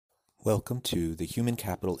Welcome to the Human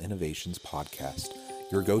Capital Innovations Podcast,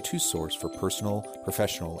 your go-to source for personal,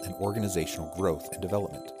 professional, and organizational growth and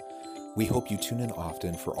development. We hope you tune in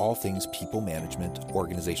often for all things people management,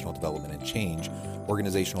 organizational development and change,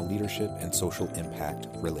 organizational leadership, and social impact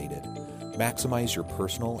related. Maximize your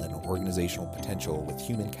personal and organizational potential with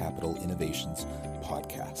Human Capital Innovations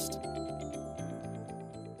Podcast.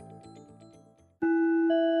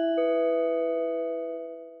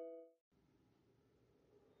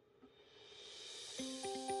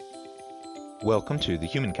 Welcome to the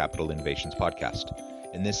Human Capital Innovations Podcast.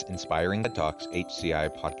 In this inspiring TED Talks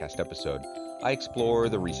HCI podcast episode, I explore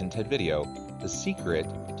the recent TED video, The Secret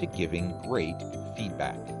to Giving Great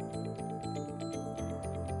Feedback.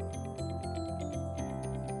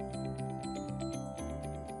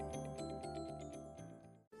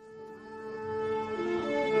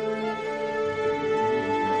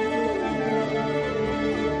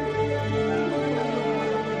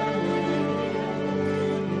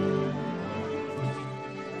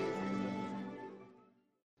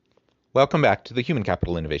 Welcome back to the Human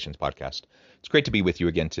Capital Innovations Podcast. It's great to be with you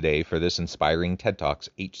again today for this inspiring TED Talks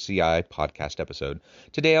HCI podcast episode.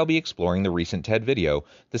 Today I'll be exploring the recent TED video,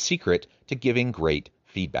 The Secret to Giving Great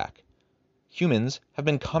Feedback. Humans have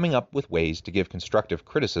been coming up with ways to give constructive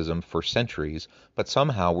criticism for centuries, but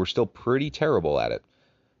somehow we're still pretty terrible at it.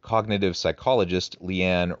 Cognitive psychologist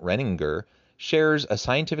LeeAnn Renninger shares a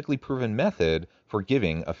scientifically proven method for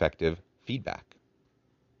giving effective feedback.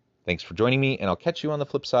 Thanks for joining me, and I'll catch you on the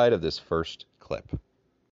flip side of this first clip.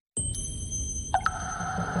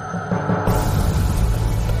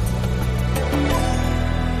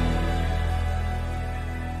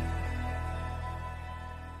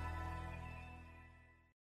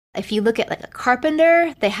 If you look at like a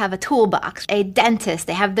carpenter, they have a toolbox. A dentist,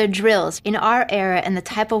 they have their drills. In our era and the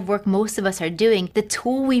type of work most of us are doing, the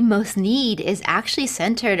tool we most need is actually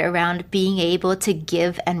centered around being able to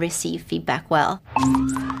give and receive feedback well.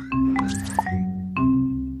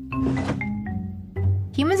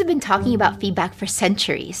 Humans have been talking about feedback for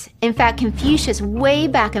centuries. In fact, Confucius, way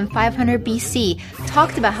back in 500 BC,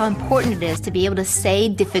 talked about how important it is to be able to say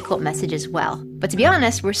difficult messages well. But to be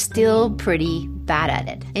honest, we're still pretty bad at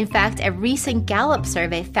it. In fact, a recent Gallup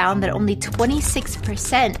survey found that only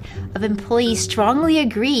 26% of employees strongly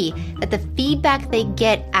agree that the feedback they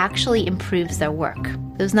get actually improves their work.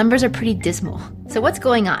 Those numbers are pretty dismal. So what's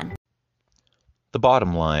going on? The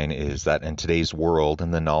bottom line is that in today's world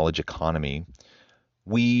and the knowledge economy,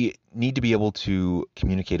 we need to be able to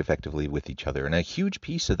communicate effectively with each other. And a huge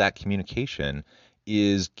piece of that communication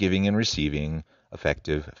is giving and receiving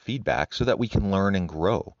effective feedback so that we can learn and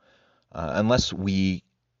grow. Unless we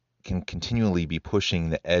can continually be pushing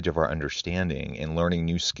the edge of our understanding and learning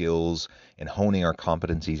new skills and honing our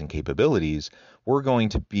competencies and capabilities, we're going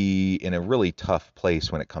to be in a really tough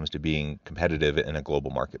place when it comes to being competitive in a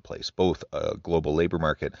global marketplace, both a global labor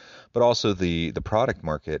market, but also the product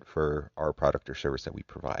market for our product or service that we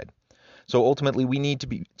provide. So ultimately, we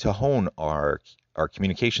need to hone our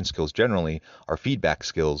communication skills generally, our feedback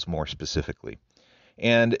skills more specifically.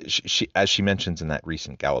 And as she mentions in that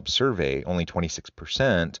recent Gallup survey, only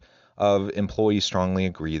 26% of employees strongly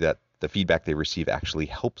agree that the feedback they receive actually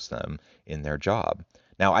helps them in their job.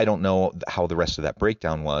 Now, I don't know how the rest of that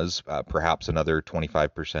breakdown was. Perhaps another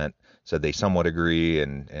 25% said they somewhat agree,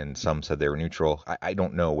 and some said they were neutral. I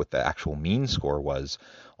don't know what the actual mean score was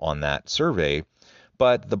on that survey,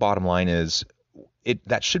 but the bottom line is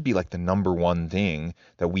that should be like the number one thing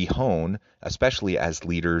that we hone, especially as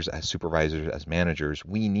leaders, as supervisors, as managers.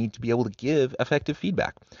 We need to be able to give effective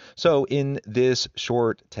feedback. So in this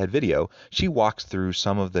short TED video, she walks through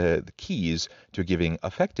some of the keys to giving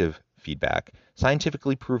effective feedback,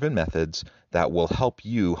 scientifically proven methods that will help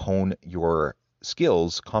you hone your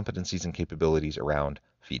skills, competencies, and capabilities around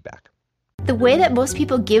feedback. The way that most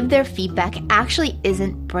people give their feedback actually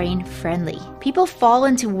isn't brain-friendly. People fall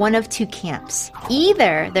into one of two camps.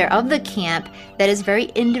 Either they're of the camp that is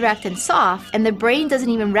very indirect and soft, and the brain doesn't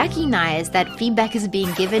even recognize that feedback is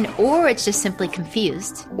being given, or it's just simply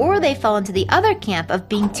confused. Or they fall into the other camp of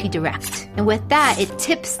being too direct. And with that, it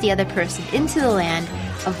tips the other person into the land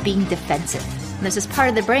of being defensive. And there's this part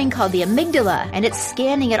of the brain called the amygdala, and it's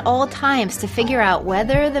scanning at all times to figure out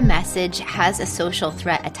whether the message has a social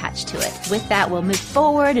threat attached to it. With that, we'll move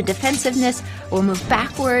forward in defensiveness, or we'll move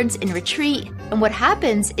backwards in retreat. And what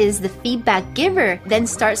happens is the feedback giver then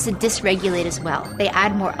starts to dysregulate as well. They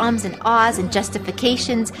add more ums and ahs and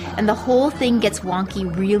justifications, and the whole thing gets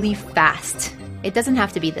wonky really fast. It doesn't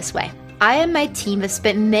have to be this way. I and my team have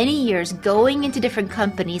spent many years going into different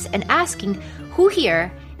companies and asking who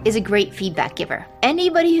here is a great feedback giver.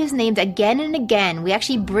 Anybody who's named again and again, we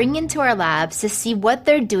actually bring into our labs to see what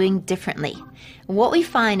they're doing differently. And what we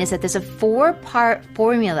find is that there's a 4-part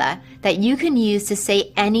formula that you can use to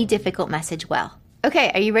say any difficult message well.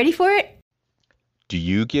 Okay, are you ready for it? Do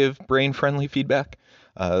you give brain-friendly feedback?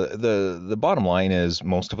 The bottom line is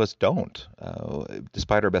most of us don't,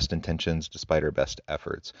 despite our best intentions, despite our best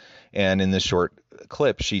efforts. And in this short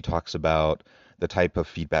clip, she talks about the type of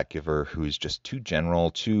feedback giver who's just too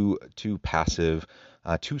general, too passive,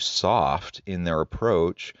 too soft in their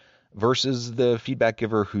approach, versus the feedback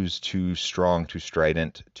giver who's too strong, too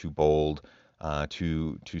strident, too bold,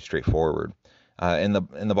 too straightforward. And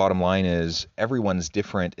the bottom line is everyone's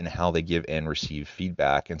different in how they give and receive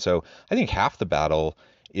feedback. And so I think half the battle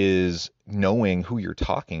is knowing who you're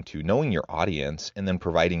talking to, knowing your audience, and then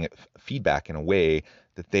providing feedback in a way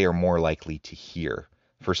that they are more likely to hear.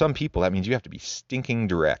 For some people, that means you have to be stinking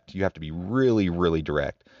direct. You have to be really, really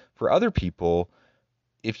direct. For other people,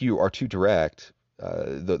 if you are too direct,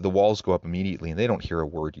 the walls go up immediately and they don't hear a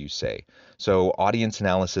word you say. So audience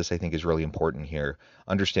analysis, I think, is really important here,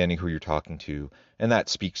 understanding who you're talking to. And that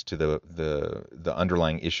speaks to the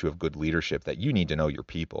underlying issue of good leadership, that you need to know your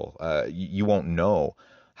people. You won't know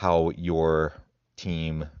how your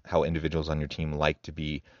team, how individuals on your team like to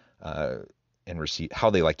be and receive,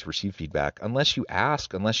 how they like to receive feedback, unless you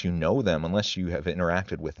ask, unless you know them, unless you have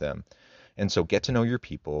interacted with them. And so get to know your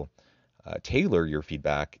people. Tailor your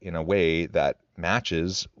feedback in a way that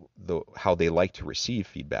matches how they like to receive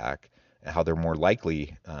feedback, and how they're more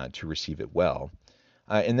likely to receive it well.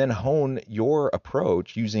 And then hone your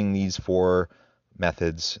approach using these 4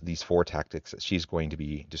 methods, these 4 tactics that she's going to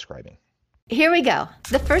be describing. Here we go.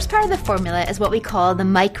 The first part of the formula is what we call the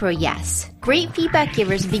micro yes. Great feedback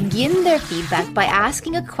givers begin their feedback by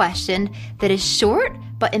asking a question that is short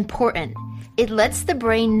but important. It lets the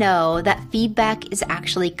brain know that feedback is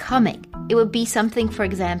actually coming. It would be something, for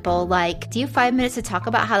example, like, do you have 5 minutes to talk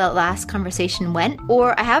about how that last conversation went?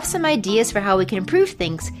 Or I have some ideas for how we can improve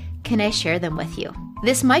things. Can I share them with you?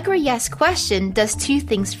 This micro yes question does 2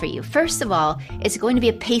 things for you. First of all, it's going to be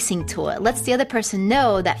a pacing tool. It lets the other person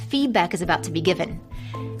know that feedback is about to be given.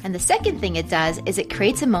 And the second thing it does is it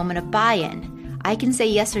creates a moment of buy-in. I can say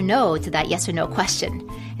yes or no to that yes or no question.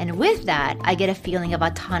 And with that, I get a feeling of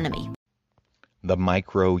autonomy. The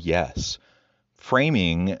micro yes.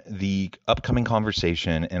 Framing the upcoming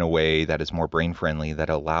conversation in a way that is more brain-friendly, that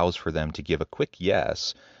allows for them to give a quick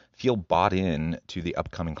yes, feel bought in to the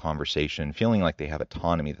upcoming conversation, feeling like they have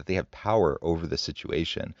autonomy, that they have power over the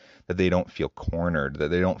situation, that they don't feel cornered, that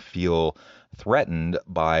they don't feel threatened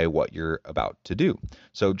by what you're about to do.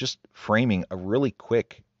 So just framing a really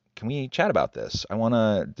quick, can we chat about this? I want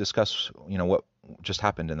to discuss, what just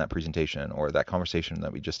happened in that presentation, or that conversation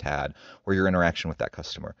that we just had, or your interaction with that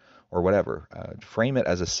customer, or whatever. Frame it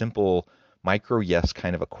as a simple micro yes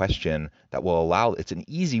kind of a question that will allow, it's an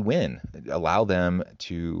easy win, allow them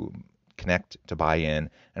to connect, to buy in,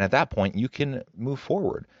 and at that point you can move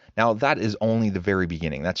forward. Now that is only the very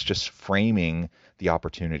beginning. That's just framing the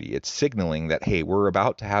opportunity. It's signaling that, hey, we're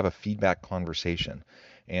about to have a feedback conversation.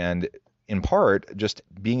 And in part, just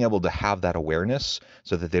being able to have that awareness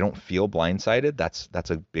so that they don't feel blindsided, that's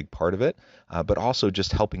a big part of it, but also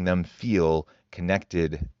just helping them feel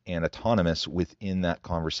connected and autonomous within that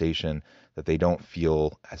conversation, that they don't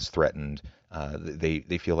feel as threatened.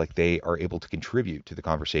 They feel like they are able to contribute to the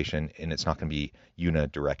conversation, and it's not going to be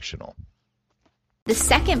unidirectional. The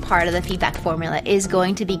second part of the feedback formula is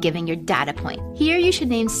going to be giving your data point. Here you should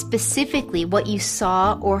name specifically what you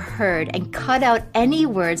saw or heard and cut out any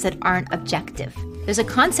words that aren't objective. There's a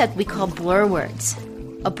concept we call blur words.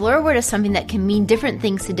 A blur word is something that can mean different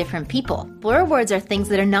things to different people. Blur words are things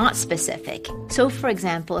that are not specific. So for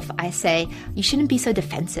example, if I say, you shouldn't be so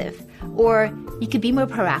defensive, or you could be more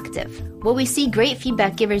proactive. What we see great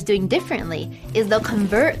feedback givers doing differently is they'll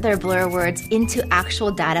convert their blur words into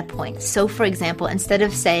actual data points. So for example, instead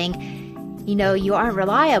of saying, you aren't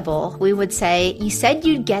reliable, we would say, you said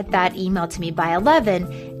you'd get that email to me by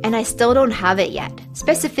 11, and I still don't have it yet.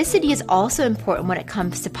 Specificity is also important when it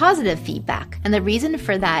comes to positive feedback. And the reason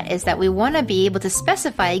for that is that we want to be able to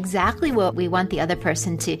specify exactly what we want the other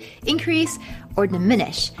person to increase or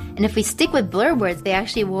diminish. And if we stick with blur words, they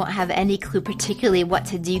actually won't have any clue particularly what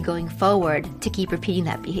to do going forward to keep repeating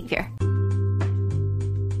that behavior.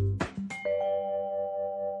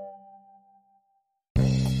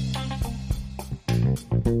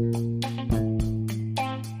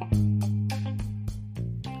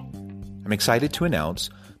 I'm excited to announce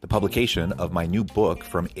the publication of my new book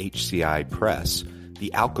from HCI Press,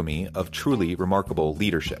 The Alchemy of Truly Remarkable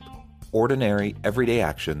Leadership: Ordinary, Everyday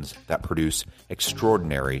Actions That Produce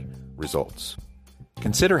Extraordinary Results.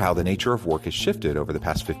 Consider how the nature of work has shifted over the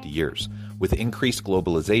past 50 years. With increased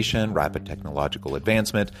globalization, rapid technological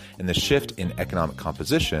advancement, and the shift in economic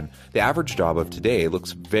composition, the average job of today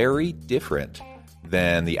looks very different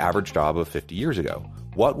than the average job of 50 years ago.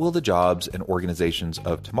 What will the jobs and organizations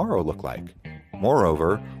of tomorrow look like?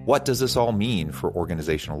 Moreover, what does this all mean for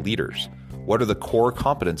organizational leaders? What are the core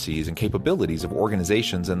competencies and capabilities of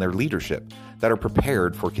organizations and their leadership that are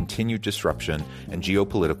prepared for continued disruption and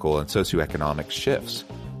geopolitical and socioeconomic shifts?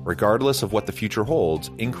 Regardless of what the future holds,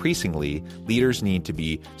 increasingly, leaders need to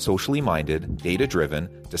be socially minded, data-driven,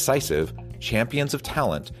 decisive, champions of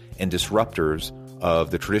talent, and disruptors of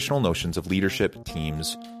the traditional notions of leadership,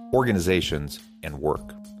 teams, organizations, and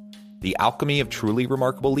work. The alchemy of truly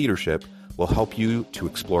remarkable leadership will help you to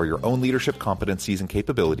explore your own leadership competencies and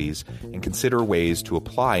capabilities and consider ways to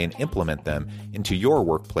apply and implement them into your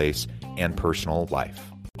workplace and personal life.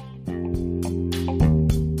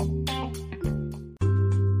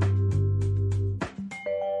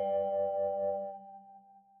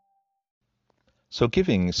 So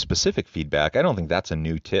giving specific feedback, I don't think that's a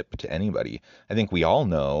new tip to anybody. I think we all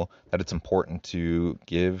know that it's important to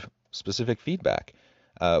give specific feedback.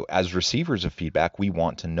 As receivers of feedback, we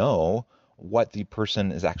want to know what the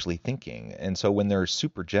person is actually thinking. And so when they're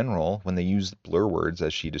super general, when they use blur words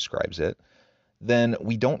as she describes it, then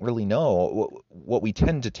we don't really know. What we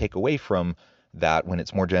tend to take away from that when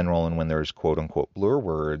it's more general and when there's quote unquote blur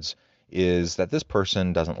words is that this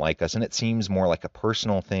person doesn't like us, and it seems more like a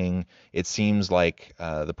personal thing. It seems like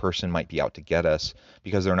the person might be out to get us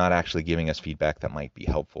because they're not actually giving us feedback that might be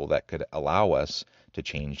helpful, that could allow us to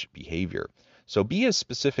change behavior. So be as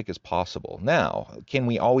specific as possible. Now, can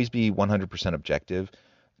we always be 100% objective?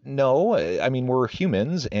 No. I mean, we're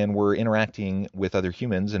humans and we're interacting with other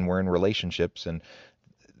humans and we're in relationships, and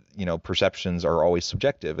perceptions are always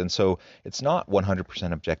subjective. And so it's not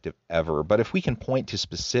 100% objective ever. But if we can point to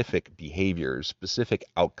specific behaviors, specific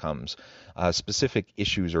outcomes, specific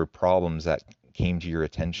issues or problems that came to your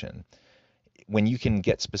attention, when you can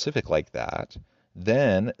get specific like that,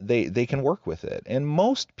 then they can work with it. And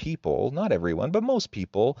most people, not everyone, but most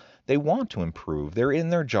people, they want to improve. They're in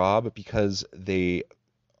their job because they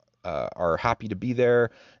are happy to be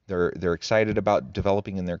there. They're excited about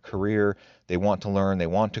developing in their career. They want to learn. They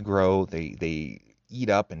want to grow. They eat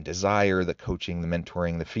up and desire the coaching, the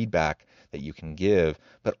mentoring, the feedback that you can give,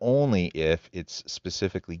 but only if it's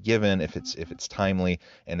specifically given, if it's timely,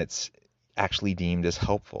 and it's actually deemed as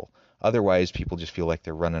helpful. Otherwise, people just feel like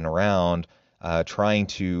they're running around trying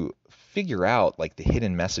to figure out like the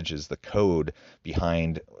hidden messages, the code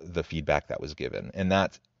behind the feedback that was given, and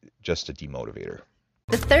that's just a demotivator.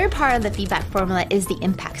 The third part of the feedback formula is the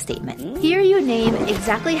impact statement. Here you name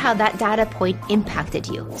exactly how that data point impacted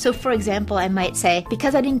you. So for example, I might say,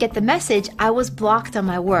 because I didn't get the message, I was blocked on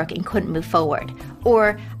my work and couldn't move forward.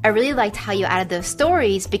 Or I really liked how you added those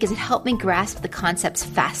stories because it helped me grasp the concepts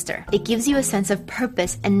faster. It gives you a sense of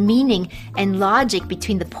purpose and meaning and logic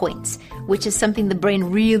between the points, which is something the brain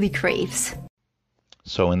really craves.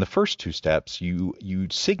 So in the first two steps, you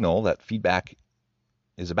signal that feedback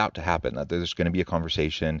is about to happen, that there's going to be a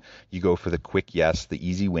conversation. You go for the quick yes, the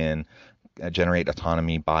easy win, generate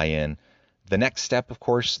autonomy, buy-in. The next step, of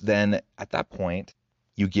course, then at that point,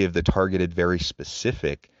 you give the targeted, very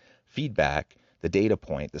specific feedback, the data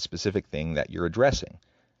point, the specific thing that you're addressing.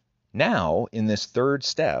 Now, in this third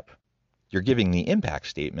step, you're giving the impact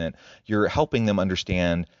statement. You're helping them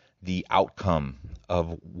understand the outcome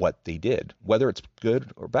of what they did, whether it's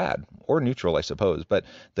good or bad, or neutral, I suppose, but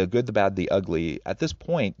the good, the bad, the ugly. At this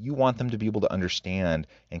point, you want them to be able to understand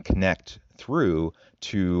and connect through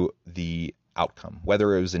to the outcome.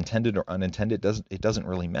 Whether it was intended or unintended, it doesn't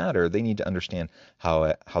really matter. They need to understand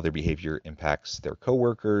how their behavior impacts their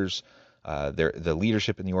coworkers, the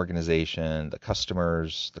leadership in the organization, the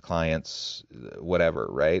customers, the clients, whatever,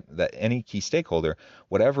 right? That any key stakeholder,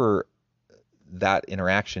 whatever that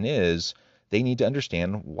interaction is, they need to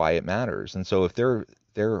understand why it matters. And so if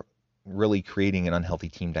they're really creating an unhealthy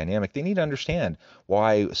team dynamic, they need to understand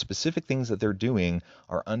why specific things that they're doing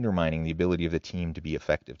are undermining the ability of the team to be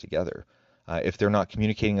effective together. If they're not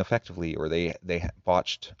communicating effectively, or they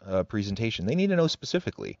botched a presentation, they need to know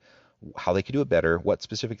specifically how they could do it better, what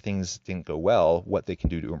specific things didn't go well, what they can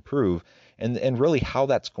do to improve, and really how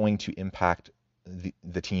that's going to impact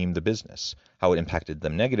the team, the business, how it impacted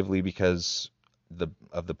them negatively because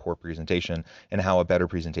of the poor presentation, and how a better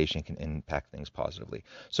presentation can impact things positively.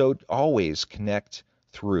 So always connect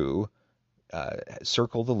through,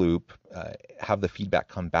 circle the loop, have the feedback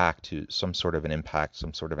come back to some sort of an impact,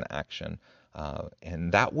 some sort of an action.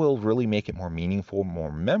 And that will really make it more meaningful,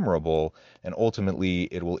 more memorable, and ultimately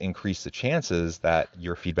it will increase the chances that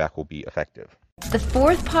your feedback will be effective. The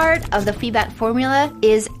fourth part of the feedback formula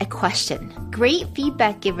is a question. Great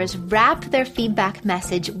feedback givers wrap their feedback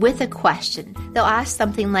message with a question. They'll ask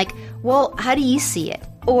something like, well, how do you see it?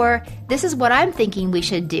 Or, this is what I'm thinking we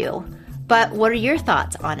should do, but what are your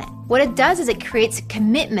thoughts on it? What it does is it creates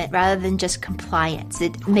commitment rather than just compliance.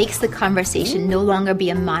 It makes the conversation no longer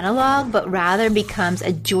be a monologue, but rather becomes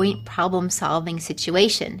a joint problem-solving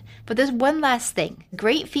situation. But there's one last thing.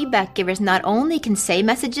 Great feedback givers not only can say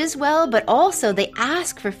messages well, but also they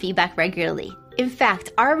ask for feedback regularly. In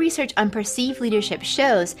fact, our research on perceived leadership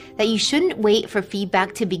shows that you shouldn't wait for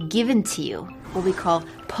feedback to be given to you, what we call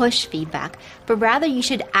push feedback, but rather you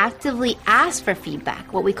should actively ask for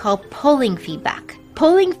feedback, what we call pulling feedback.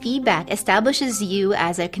 Pulling feedback establishes you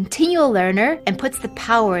as a continual learner and puts the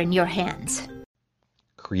power in your hands.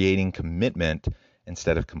 Creating commitment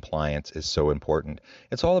instead of compliance is so important.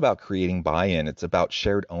 It's all about creating buy-in. It's about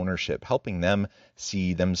shared ownership, helping them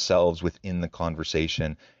see themselves within the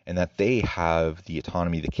conversation and that they have the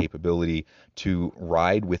autonomy, the capability to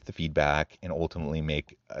ride with the feedback and ultimately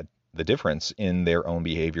make the difference in their own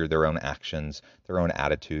behavior, their own actions, their own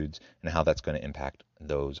attitudes, and how that's going to impact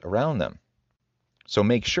those around them. So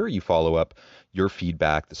make sure you follow up your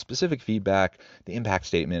feedback, the specific feedback, the impact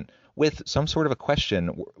statement, with some sort of a question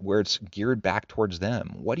where it's geared back towards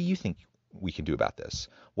them. What do you think we can do about this?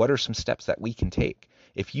 What are some steps that we can take?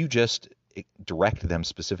 If you just direct them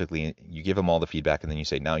specifically, you give them all the feedback, and then you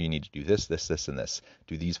say, now you need to do this, this, this, and this.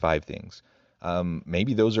 Do these 5 things.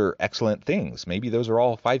 Maybe those are excellent things. Maybe those are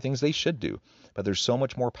all 5 things they should do. But there's so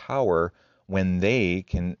much more power when they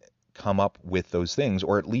can come up with those things,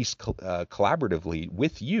 or at least collaboratively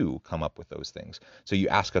with you come up with those things. So you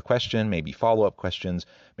ask a question, maybe follow-up questions,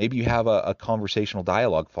 maybe you have a conversational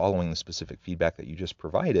dialogue following the specific feedback that you just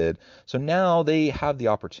provided. So now they have the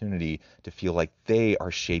opportunity to feel like they are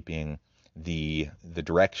shaping the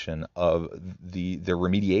direction of the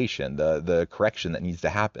remediation, the correction that needs to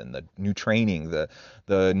happen, the new training, the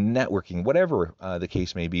networking, whatever the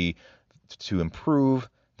case may be, to improve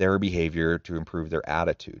their behavior, to improve their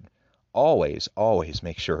attitude. Always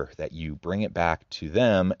make sure that you bring it back to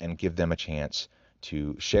them and give them a chance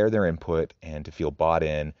to share their input and to feel bought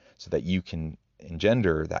in so that you can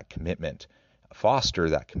engender that commitment, foster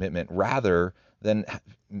that commitment, rather than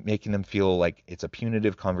making them feel like it's a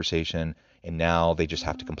punitive conversation and now they just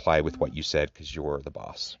have to comply with what you said because you're the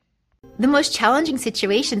boss. The most challenging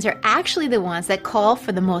situations are actually the ones that call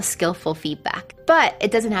for the most skillful feedback. But it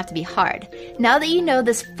doesn't have to be hard. Now that you know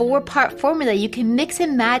this 4-part formula, you can mix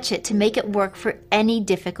and match it to make it work for any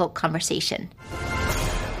difficult conversation.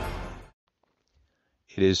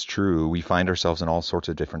 It is true. We find ourselves in all sorts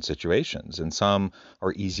of different situations, and some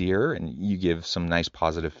are easier, and you give some nice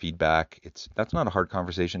positive feedback. That's not a hard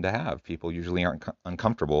conversation to have. People usually aren't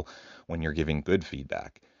uncomfortable when you're giving good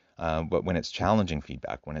feedback. But when it's challenging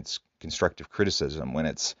feedback, when it's constructive criticism, when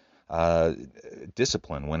it's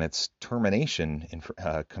discipline, when it's termination in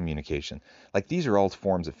communication, like these are all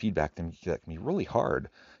forms of feedback that can be really hard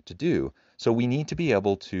to do. So we need to be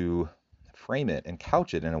able to frame it and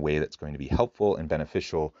couch it in a way that's going to be helpful and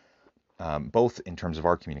beneficial, both in terms of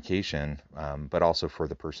our communication, but also for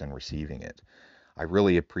the person receiving it. I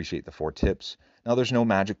really appreciate the 4 tips. Now, there's no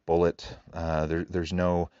magic bullet. There's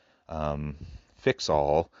no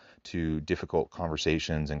fix-all to difficult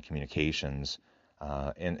conversations and communications.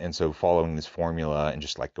 And so following this formula and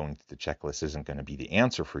just like going through the checklist isn't going to be the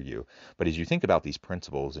answer for you. But as you think about these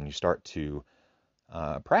principles and you start to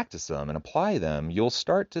practice them and apply them, you'll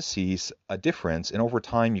start to see a difference. And over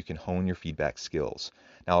time, you can hone your feedback skills.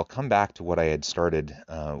 Now, I'll come back to what I had started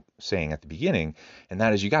saying at the beginning, and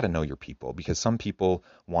that is you got to know your people, because some people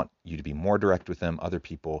want you to be more direct with them. Other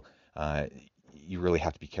people, you really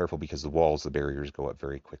have to be careful because the barriers go up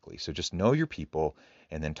very quickly. So just know your people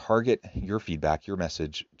and then target your feedback, your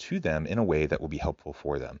message to them in a way that will be helpful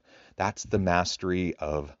for them. That's the mastery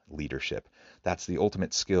of leadership. That's the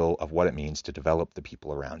ultimate skill of what it means to develop the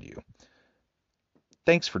people around you.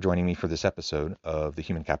 Thanks for joining me for this episode of the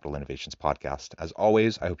Human Capital Innovations Podcast. As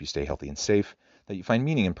always, I hope you stay healthy and safe, that you find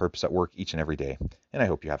meaning and purpose at work each and every day, and I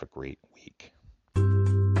hope you have a great week.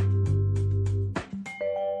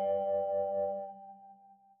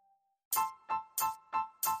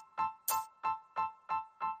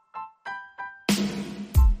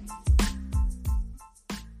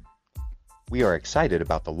 We are excited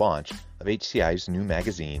about the launch of HCI's new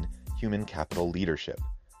magazine, Human Capital Leadership.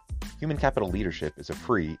 Human Capital Leadership is a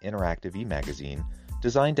free, interactive e-magazine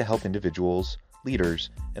designed to help individuals, leaders,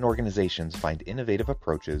 and organizations find innovative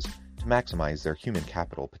approaches to maximize their human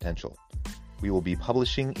capital potential. We will be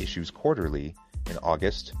publishing issues quarterly in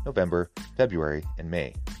August, November, February, and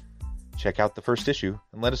May. Check out the first issue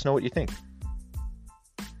and let us know what you think.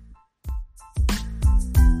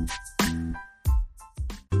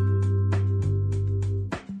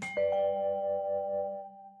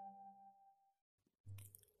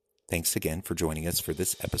 Thanks again for joining us for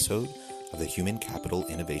this episode of the Human Capital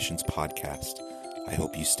Innovations Podcast. I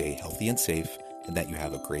hope you stay healthy and safe and that you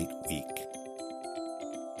have a great week.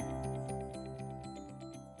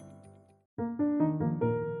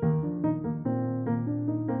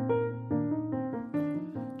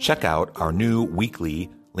 Check out our new weekly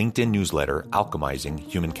LinkedIn newsletter, Alchemizing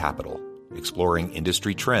Human Capital, exploring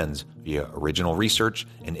industry trends via original research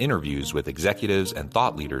and interviews with executives and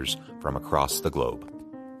thought leaders from across the globe.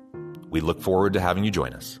 We look forward to having you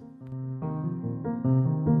join us.